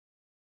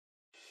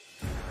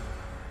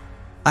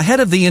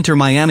Ahead of the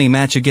Inter-Miami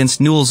match against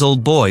Newell's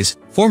Old Boys,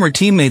 former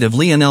teammate of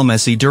Lionel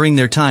Messi during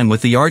their time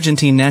with the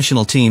Argentine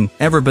national team,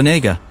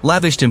 Banega,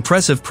 lavished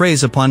impressive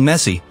praise upon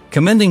Messi,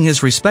 commending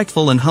his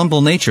respectful and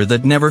humble nature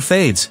that never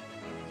fades.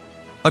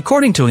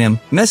 According to him,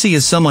 Messi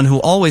is someone who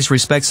always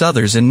respects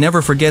others and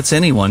never forgets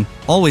anyone,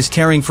 always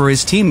caring for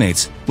his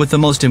teammates, with the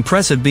most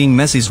impressive being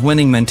Messi's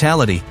winning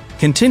mentality,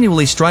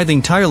 continually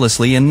striving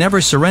tirelessly and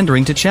never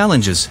surrendering to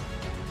challenges.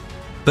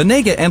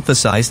 Banega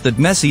emphasized that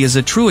Messi is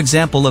a true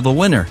example of a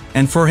winner,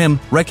 and for him,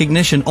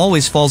 recognition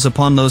always falls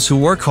upon those who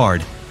work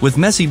hard, with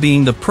Messi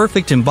being the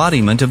perfect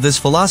embodiment of this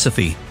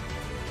philosophy.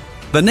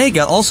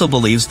 Banega also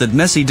believes that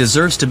Messi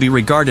deserves to be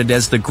regarded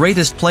as the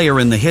greatest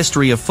player in the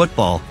history of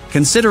football,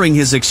 considering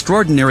his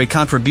extraordinary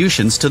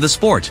contributions to the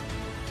sport.